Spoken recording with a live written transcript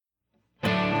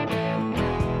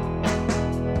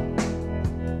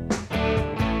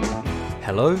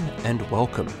Hello and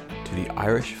welcome to the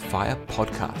Irish Fire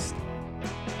Podcast.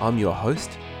 I'm your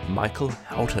host, Michael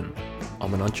Houghton.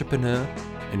 I'm an entrepreneur,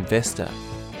 investor,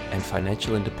 and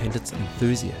financial independence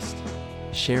enthusiast,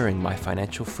 sharing my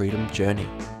financial freedom journey.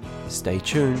 Stay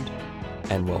tuned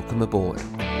and welcome aboard.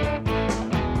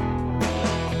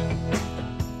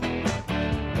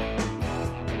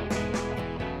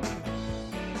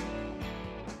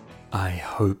 I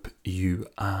hope you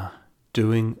are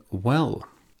doing well.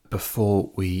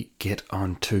 Before we get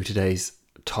on to today's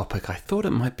topic, I thought it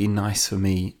might be nice for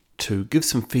me to give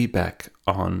some feedback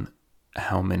on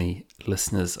how many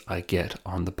listeners I get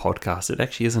on the podcast. It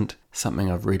actually isn't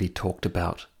something I've really talked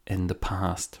about in the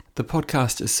past. The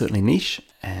podcast is certainly niche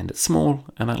and it's small,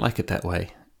 and I like it that way.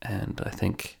 And I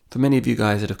think for many of you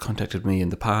guys that have contacted me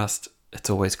in the past, it's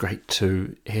always great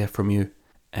to hear from you.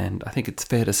 And I think it's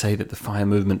fair to say that the FIRE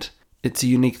movement, it's a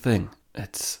unique thing.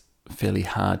 It's fairly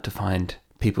hard to find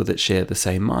people that share the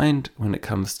same mind when it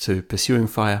comes to pursuing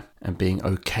FIRE and being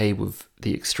okay with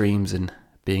the extremes and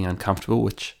being uncomfortable,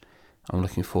 which I'm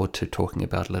looking forward to talking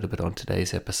about a little bit on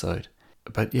today's episode.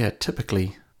 But yeah,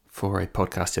 typically for a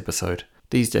podcast episode,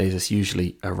 these days it's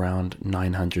usually around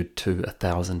 900 to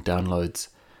 1,000 downloads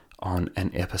on an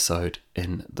episode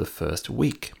in the first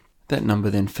week. That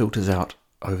number then filters out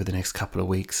over the next couple of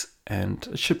weeks, and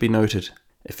it should be noted,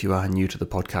 if you are new to the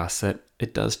podcast, that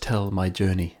it does tell my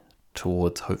journey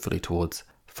hopefully towards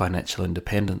financial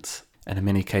independence. And in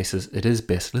many cases, it is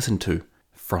best listened to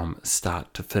from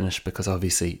start to finish because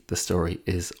obviously the story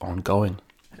is ongoing.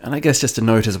 And I guess just a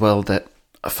note as well that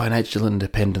financial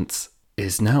independence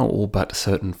is now all but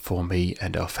certain for me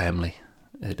and our family.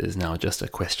 It is now just a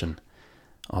question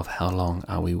of how long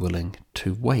are we willing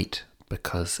to wait,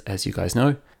 because as you guys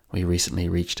know, we recently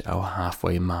reached our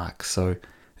halfway mark. So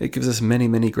it gives us many,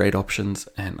 many great options,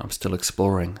 and I'm still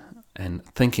exploring and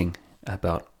thinking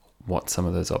about what some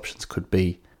of those options could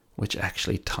be, which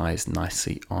actually ties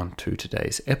nicely onto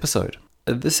today's episode.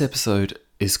 This episode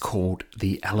is called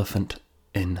The Elephant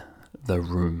in the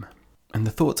Room. And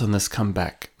the thoughts on this come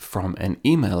back from an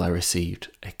email I received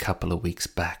a couple of weeks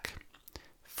back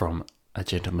from a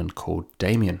gentleman called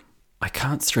Damien. I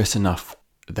can't stress enough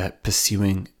that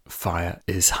pursuing FIRE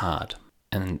is hard.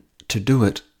 And to do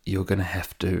it, you're going to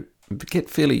have to get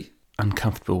fairly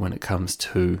uncomfortable when it comes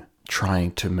to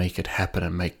trying to make it happen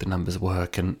and make the numbers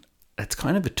work. And it's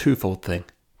kind of a twofold thing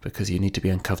because you need to be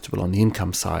uncomfortable on the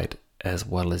income side as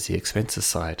well as the expenses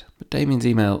side. But Damien's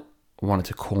email wanted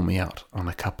to call me out on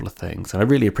a couple of things, and I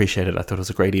really appreciate it. I thought it was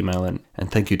a great email, and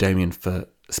thank you, Damien, for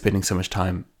spending so much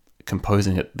time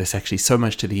composing it. There's actually so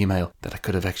much to the email that I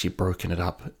could have actually broken it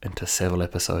up into several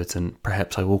episodes, and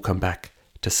perhaps I will come back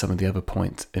to some of the other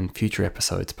points in future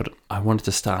episodes, but I wanted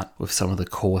to start with some of the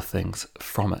core things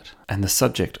from it. And the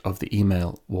subject of the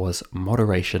email was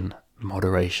moderation,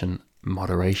 moderation,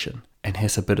 moderation. And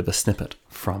here's a bit of a snippet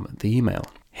from the email.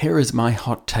 Here is my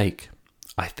hot take.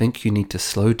 I think you need to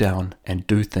slow down and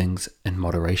do things in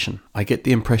moderation. I get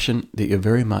the impression that you're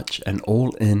very much an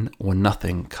all-in or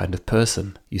nothing kind of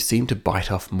person. You seem to bite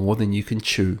off more than you can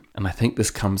chew, and I think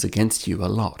this comes against you a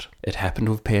lot. It happened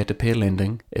with peer-to-peer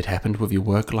lending, it happened with your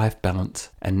work-life balance,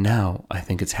 and now I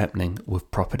think it's happening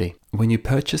with property. When you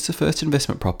purchased the first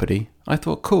investment property, I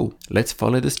thought, cool, let's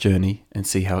follow this journey and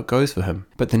see how it goes for him.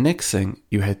 But the next thing,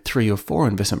 you had 3 or 4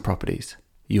 investment properties.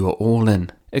 You were all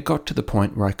in. It got to the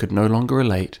point where I could no longer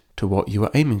relate to what you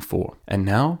were aiming for. And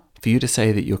now, for you to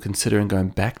say that you're considering going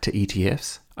back to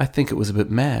ETFs, I think it was a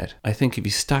bit mad. I think if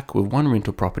you stuck with one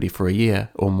rental property for a year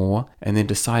or more and then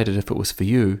decided if it was for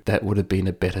you, that would have been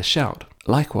a better shout.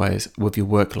 Likewise, with your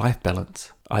work-life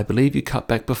balance. I believe you cut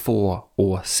back before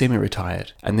or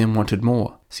semi-retired and then wanted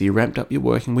more. So you ramped up your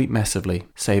working week massively.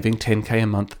 Saving 10k a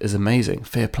month is amazing,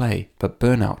 fair play, but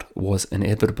burnout was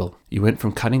inevitable. You went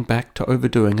from cutting back to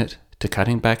overdoing it to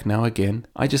cutting back now again.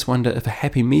 I just wonder if a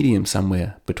happy medium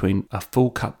somewhere between a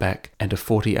full cutback and a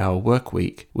 40-hour work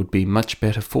week would be much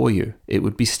better for you. It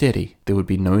would be steady. There would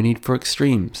be no need for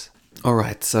extremes.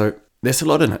 Alright, so there's a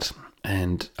lot in it,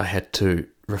 and I had to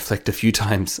reflect a few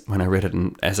times when I read it,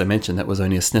 and as I mentioned, that was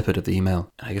only a snippet of the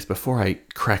email. I guess before I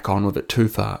crack on with it too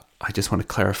far, I just want to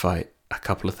clarify a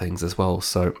couple of things as well.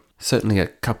 So certainly a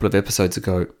couple of episodes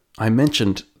ago, I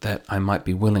mentioned that I might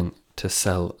be willing to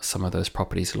sell some of those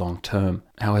properties long term.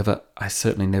 However, I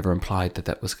certainly never implied that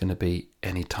that was going to be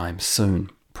anytime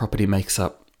soon. Property makes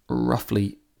up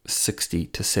roughly 60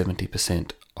 to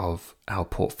 70% of our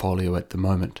portfolio at the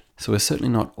moment. So we're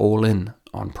certainly not all in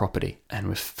on property, and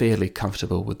we're fairly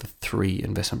comfortable with the 3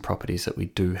 investment properties that we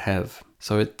do have.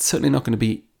 So it's certainly not going to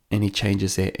be any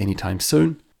changes there anytime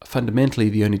soon. Fundamentally,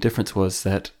 the only difference was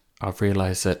that I've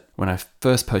realized that when I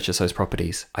first purchased those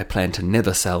properties, I planned to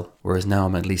never sell, whereas now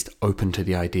I'm at least open to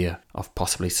the idea of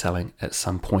possibly selling at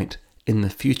some point in the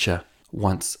future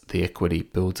once the equity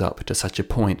builds up to such a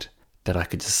point that I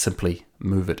could just simply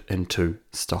move it into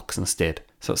stocks instead.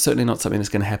 So it's certainly not something that's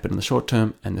going to happen in the short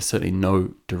term, and there's certainly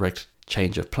no direct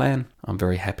change of plan. I'm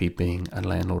very happy being a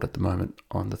landlord at the moment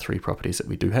on the 3 properties that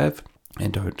we do have,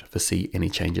 and don't foresee any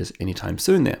changes anytime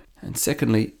soon there. And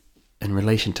secondly, in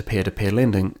relation to peer-to-peer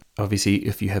lending, obviously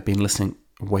if you have been listening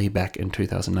way back in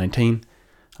 2019,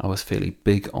 I was fairly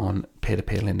big on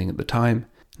peer-to-peer lending at the time.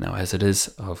 Now as it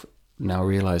is, I've now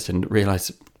realized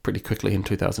pretty quickly in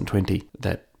 2020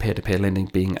 that peer-to-peer lending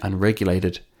being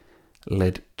unregulated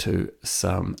led to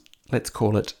some, let's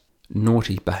call it,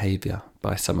 naughty behavior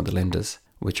by some of the lenders,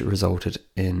 which resulted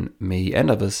in me and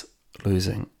others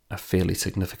losing a fairly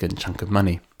significant chunk of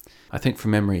money. I think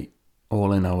from memory,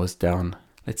 all in I was down,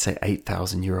 let's say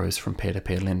 8,000 euros from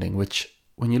peer-to-peer lending, which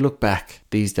when you look back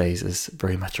these days is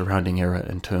very much a rounding error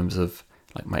in terms of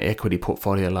like my equity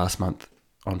portfolio last month,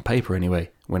 on paper anyway,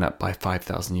 went up by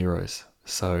 5,000 euros.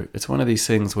 So it's one of these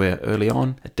things where early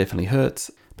on it definitely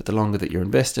hurts, but the longer that you're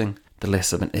investing, the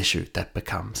less of an issue that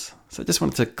becomes. So I just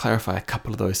wanted to clarify a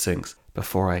couple of those things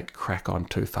before I crack on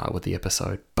too far with the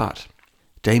episode. But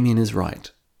Damien is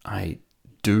right. I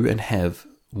do and have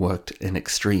worked in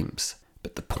extremes.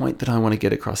 But the point that I want to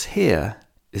get across here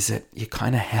is that you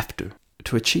kind of have to.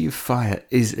 To achieve FIRE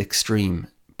is extreme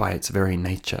by its very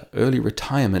nature. Early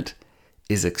retirement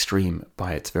is extreme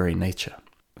by its very nature.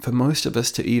 For most of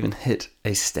us to even hit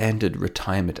a standard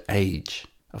retirement age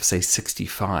of say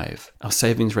 65, our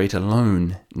savings rate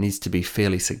alone needs to be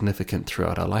fairly significant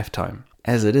throughout our lifetime.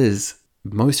 As it is,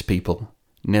 most people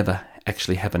never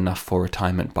actually have enough for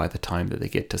retirement by the time that they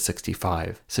get to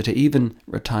 65. So to even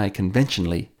retire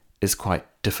conventionally is quite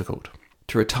difficult.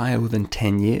 To retire within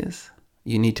 10 years,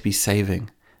 you need to be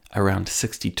saving around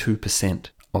 62%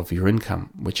 of your income,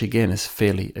 which again is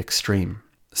fairly extreme.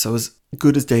 So as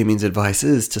good as Damien's advice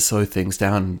is to slow things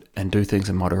down and do things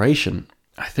in moderation,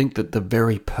 I think that the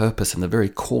very purpose and the very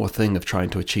core thing of trying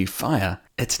to achieve FIRE,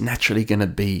 it's naturally going to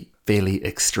be fairly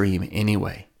extreme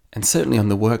anyway. And certainly on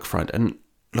the work front, and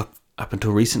look, up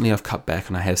until recently I've cut back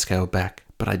and I have scaled back,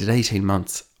 but I did 18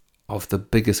 months of the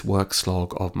biggest work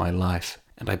slog of my life,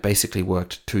 and I basically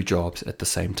worked 2 jobs at the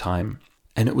same time.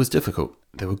 And it was difficult.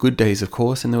 There were good days, of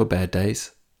course, and there were bad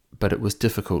days, but it was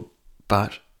difficult.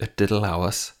 But it did allow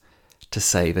us to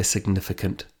save a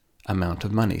significant amount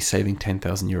of money. Saving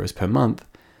 10,000 euros per month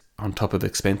on top of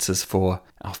expenses for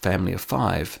our family of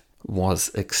 5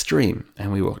 was extreme,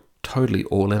 and we were totally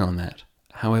all in on that.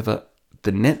 However,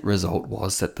 the net result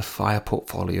was that the FIRE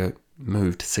portfolio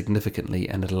moved significantly,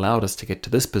 and it allowed us to get to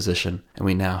this position, and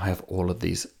we now have all of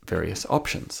these various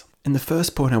options. And the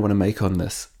first point I want to make on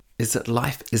this is that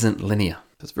life isn't linear.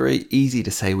 It's very easy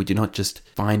to say, would you not just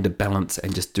find a balance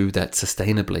and just do that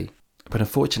sustainably? But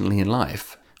unfortunately in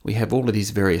life, we have all of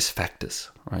these various factors,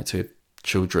 right? So we have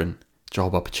children,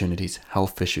 job opportunities,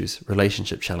 health issues,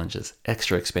 relationship challenges,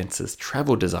 extra expenses,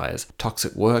 travel desires,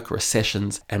 toxic work,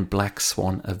 recessions, and black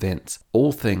swan events.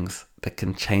 All things that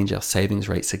can change our savings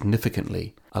rate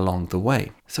significantly along the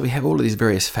way. So we have all of these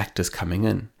various factors coming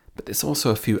in, but there's also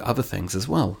a few other things as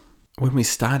well. When we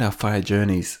start our FIRE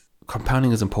journeys,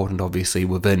 compounding is important obviously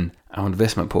within our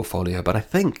investment portfolio, but I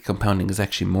think compounding is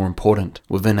actually more important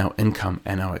within our income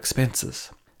and our expenses.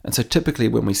 And so typically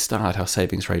when we start, our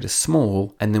savings rate is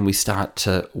small, and then we start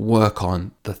to work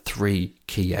on the 3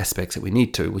 key aspects that we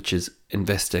need to, which is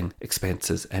investing,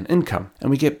 expenses, and income. And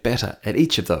we get better at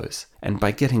each of those. And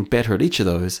by getting better at each of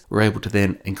those, we're able to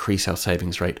then increase our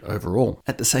savings rate overall.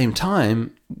 At the same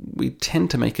time, we tend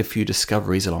to make a few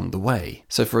discoveries along the way.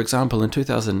 So for example, in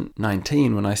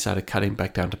 2019, when I started cutting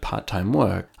back down to part-time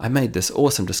work, I made this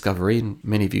awesome discovery, and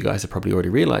many of you guys have probably already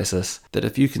realized this, that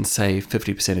if you can save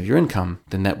 50% of your income,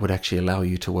 then that would actually allow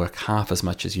you to work half as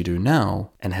much as you do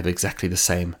now and have exactly the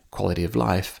same quality of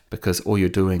life, because all you're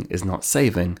doing is not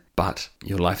saving, but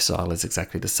your lifestyle is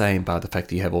exactly the same by the fact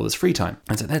that you have all this free time.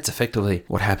 And so that's effectively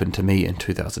what happened to me in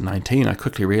 2019. I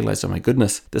quickly realized, oh my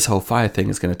goodness, this whole FIRE thing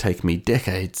is going to take me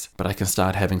decades, but I can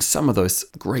start having some of those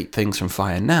great things from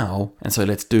FIRE now. And so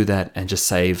let's do that and just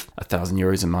save 1,000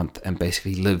 euros a month and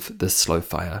basically live this slow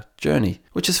FIRE journey,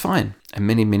 which is fine. And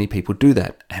many people do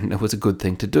that, and it was a good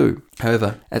thing to do.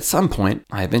 However, at some point,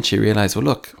 I eventually realized, well,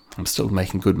 look, I'm still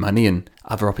making good money and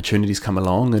other opportunities come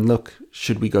along, and look,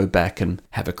 should we go back and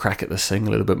have a crack at this thing a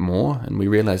little bit more? And we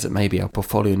realized that maybe our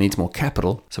portfolio needs more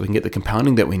capital so we can get the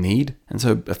compounding that we need. And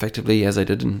so effectively, as I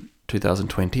did in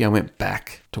 2020, I went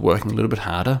back to working a little bit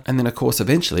harder. And then, of course,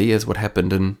 eventually, as what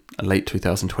happened in late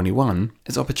 2021,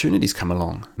 as opportunities come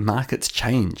along, markets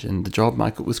change and the job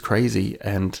market was crazy.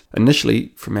 And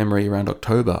initially, from memory, around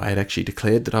October, I had actually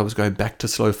declared that I was going back to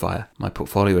Slowfire. My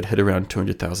portfolio had hit around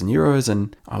 200,000 euros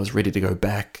and I was ready to go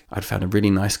back. I'd found a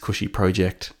really nice, cushy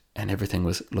project and everything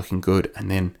was looking good.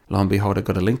 And then, lo and behold, I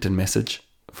got a LinkedIn message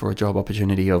for a job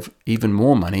opportunity of even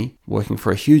more money working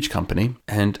for a huge company,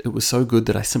 and it was so good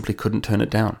that I simply couldn't turn it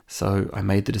down. So I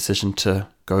made the decision to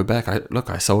go back.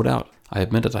 I sold out. I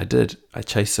admit it, I did. I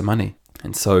chased some money.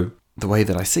 And so the way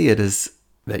that I see it is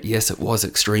that yes, it was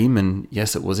extreme and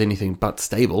yes, it was anything but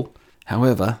stable.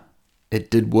 However,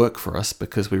 it did work for us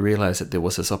because we realized that there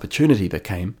was this opportunity that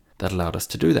came that allowed us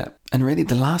to do that. And really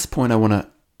the last point I want to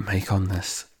make on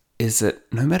this is that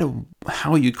no matter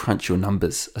how you crunch your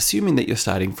numbers, assuming that you're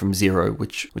starting from zero,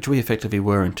 which we effectively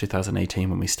were in 2018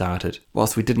 when we started,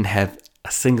 whilst we didn't have a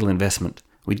single investment,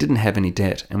 we didn't have any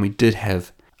debt, and we did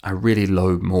have a really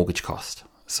low mortgage cost.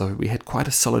 So we had quite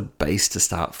a solid base to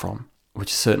start from,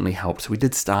 which certainly helped. We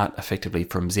did start effectively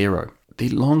from zero. The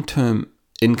long-term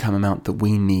income amount that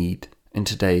we need in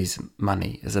today's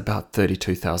money is about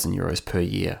 32,000 euros per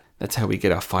year. That's how we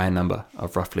get our FIRE number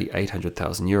of roughly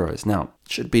 800,000 euros. Now,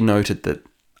 it should be noted that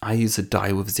I use a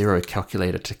die with zero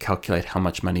calculator to calculate how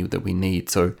much money that we need.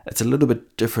 So it's a little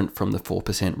bit different from the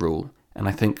 4% rule. And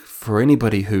I think for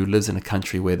anybody who lives in a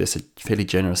country where there's a fairly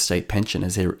generous state pension,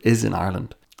 as there is in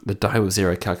Ireland, the die with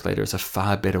zero calculator is a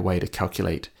far better way to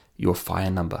calculate your FIRE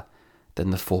number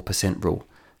than the 4% rule,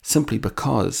 simply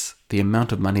because the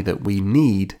amount of money that we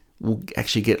need will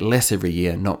actually get less every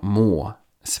year, not more,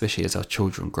 especially as our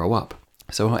children grow up.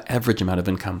 So our average amount of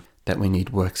income that we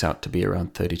need works out to be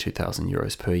around 32,000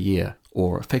 euros per year,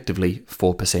 or effectively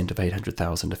 4% of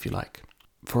 800,000 if you like.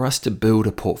 For us to build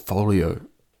a portfolio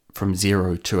from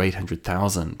 0 to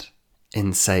 800,000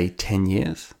 in say 10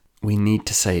 years, we need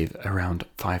to save around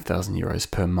 5,000 euros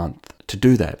per month to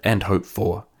do that and hope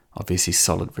for obviously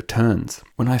solid returns.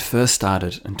 When I first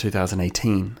started in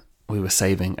 2018, we were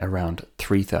saving around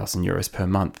 3,000 euros per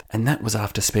month, and that was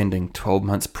after spending 12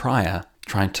 months prior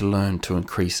trying to learn to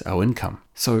increase our income.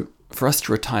 So for us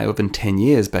to retire within 10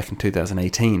 years back in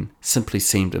 2018 simply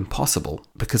seemed impossible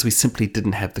because we simply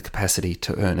didn't have the capacity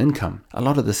to earn income. A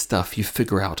lot of this stuff you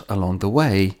figure out along the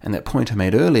way, and that point I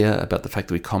made earlier about the fact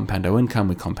that we compound our income,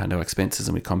 we compound our expenses,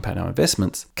 and we compound our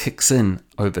investments kicks in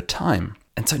over time.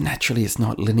 And so naturally it's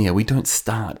not linear. We don't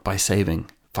start by saving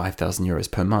 5,000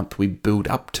 euros per month. We build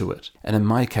up to it. And in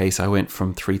my case, I went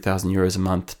from 3,000 euros a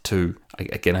month to,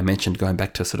 again, I mentioned going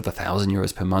back to sort of 1,000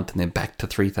 euros per month, and then back to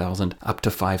 3,000, up to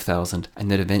 5,000,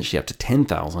 and then eventually up to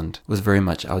 10,000 was very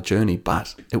much our journey.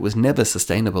 But it was never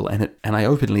sustainable, and I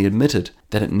openly admitted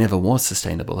that it never was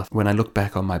sustainable. When I look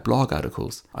back on my blog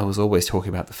articles, I was always talking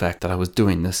about the fact that I was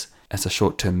doing this as a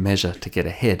short-term measure to get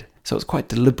ahead. So it was quite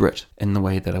deliberate in the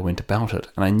way that I went about it.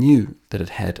 And I knew that it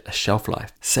had a shelf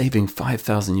life. Saving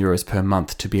 5,000 euros per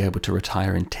month to be able to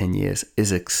retire in 10 years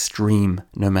is extreme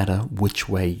no matter which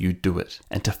way you do it.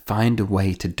 And to find a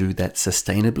way to do that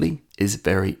sustainably is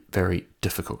very, very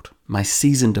difficult. My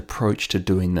seasoned approach to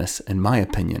doing this, in my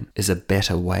opinion, is a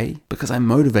better way because I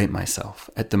motivate myself.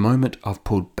 At the moment, I've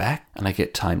pulled back and I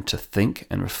get time to think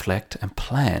and reflect and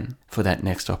plan for that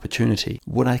next opportunity.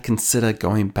 Would I consider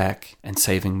going back and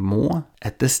saving more?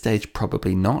 At this stage,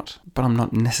 probably not, but I'm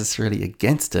not necessarily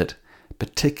against it,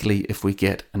 particularly if we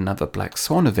get another black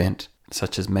swan event,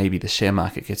 such as maybe the share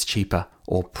market gets cheaper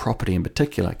or property in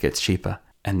particular gets cheaper,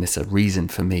 and there's a reason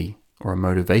for me or a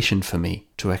motivation for me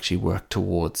to actually work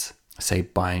towards, say,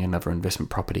 buying another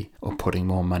investment property or putting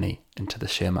more money into the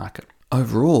share market.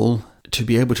 Overall, to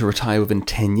be able to retire within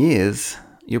 10 years,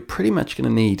 you're pretty much going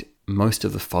to need most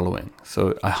of the following.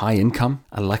 So a high income,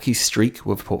 a lucky streak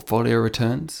with portfolio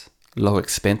returns, low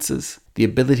expenses, the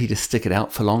ability to stick it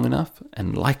out for long enough,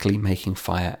 and likely making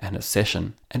FIRE an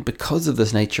obsession. And because of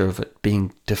this nature of it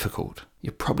being difficult,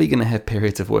 you're probably going to have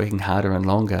periods of working harder and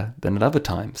longer than at other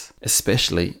times,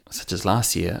 especially such as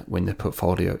last year when the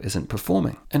portfolio isn't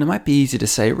performing. And it might be easy to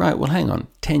say, right, well, hang on,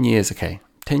 10 years, okay,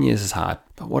 10 years is hard,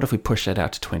 but what if we push that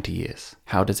out to 20 years?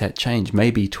 How does that change?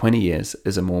 Maybe 20 years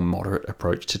is a more moderate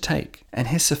approach to take. And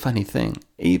here's the funny thing,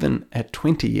 even at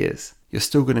 20 years, you're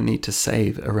still going to need to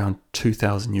save around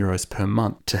 2,000 euros per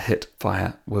month to hit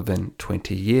FIRE within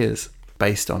 20 years.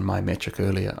 based on my metric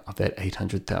earlier of that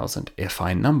 800,000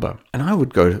 FI number. And I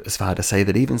would go as far to say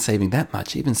that even saving that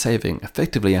much, even saving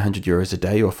effectively 100 euros a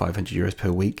day or 500 euros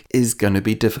per week, is going to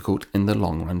be difficult in the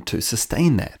long run to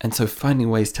sustain that. And so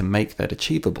finding ways to make that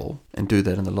achievable and do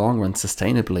that in the long run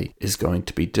sustainably is going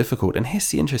to be difficult. And here's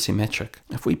the interesting metric.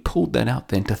 If we pulled that out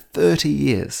then to 30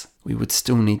 years, we would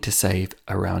still need to save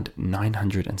around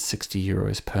 960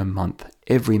 euros per month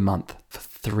every month for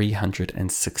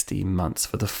 360 months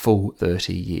for the full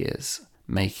 30 years,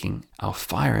 making our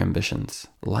FIRE ambitions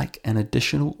like an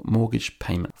additional mortgage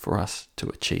payment for us to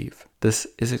achieve. This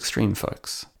is extreme,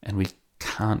 folks, and we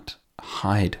can't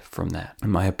hide from that.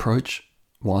 And my approach,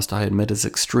 whilst I admit is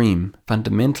extreme,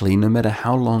 fundamentally, no matter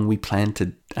how long we plan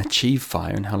to achieve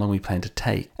FIRE and how long we plan to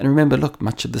take, and remember, look,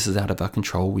 much of this is out of our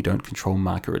control. We don't control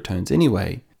market returns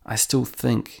anyway. I still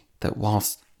think that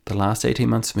whilst the last 18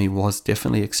 months for me was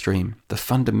definitely extreme, the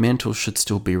fundamentals should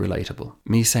still be relatable.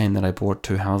 Me saying that I bought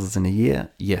 2 houses in a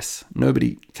year, yes,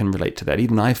 nobody can relate to that.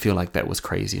 Even I feel like that was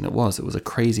crazy, and it was a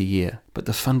crazy year. But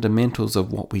the fundamentals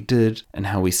of what we did and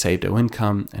how we saved our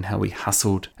income and how we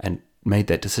hustled and made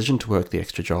that decision to work the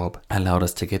extra job allowed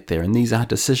us to get there. And these are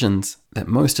decisions that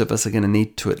most of us are going to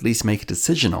need to at least make a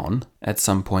decision on at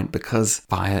some point, because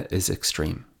FIRE is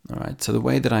extreme. All right. So the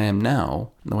way that I am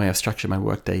now, the way I've structured my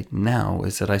workday now,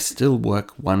 is that I still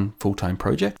work one full-time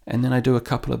project and then I do a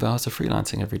couple of hours of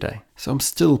freelancing every day. So I'm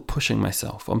still pushing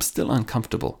myself. I'm still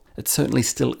uncomfortable. It certainly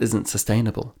still isn't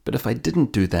sustainable. But if I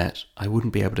didn't do that, I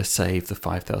wouldn't be able to save the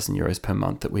 5,000 euros per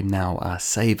month that we now are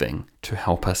saving to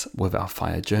help us with our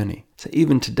FIRE journey. So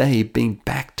even today, being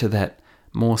back to that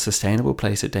more sustainable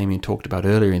place that Damien talked about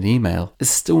earlier in the email is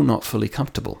still not fully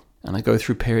comfortable. And I go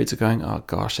through periods of going, oh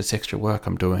gosh, this extra work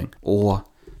I'm doing. Or,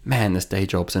 man, this day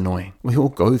job's annoying. We all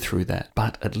go through that.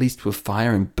 But at least with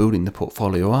FIRE and building the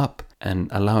portfolio up and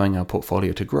allowing our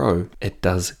portfolio to grow, it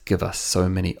does give us so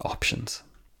many options.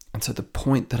 And so the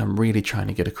point that I'm really trying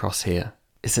to get across here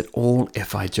is that all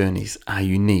FI journeys are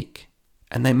unique.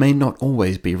 And they may not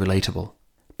always be relatable.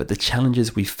 But the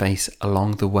challenges we face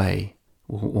along the way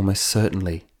will almost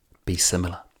certainly be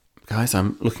similar. Guys,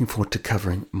 I'm looking forward to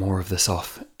covering more of this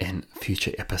off in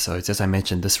future episodes. As I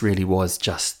mentioned, this really was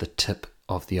just the tip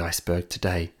of the iceberg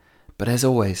today. But as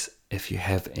always, if you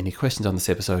have any questions on this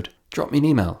episode, drop me an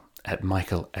email at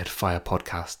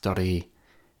michael@firepodcast.ie,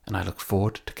 and I look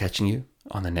forward to catching you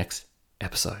on the next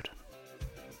episode.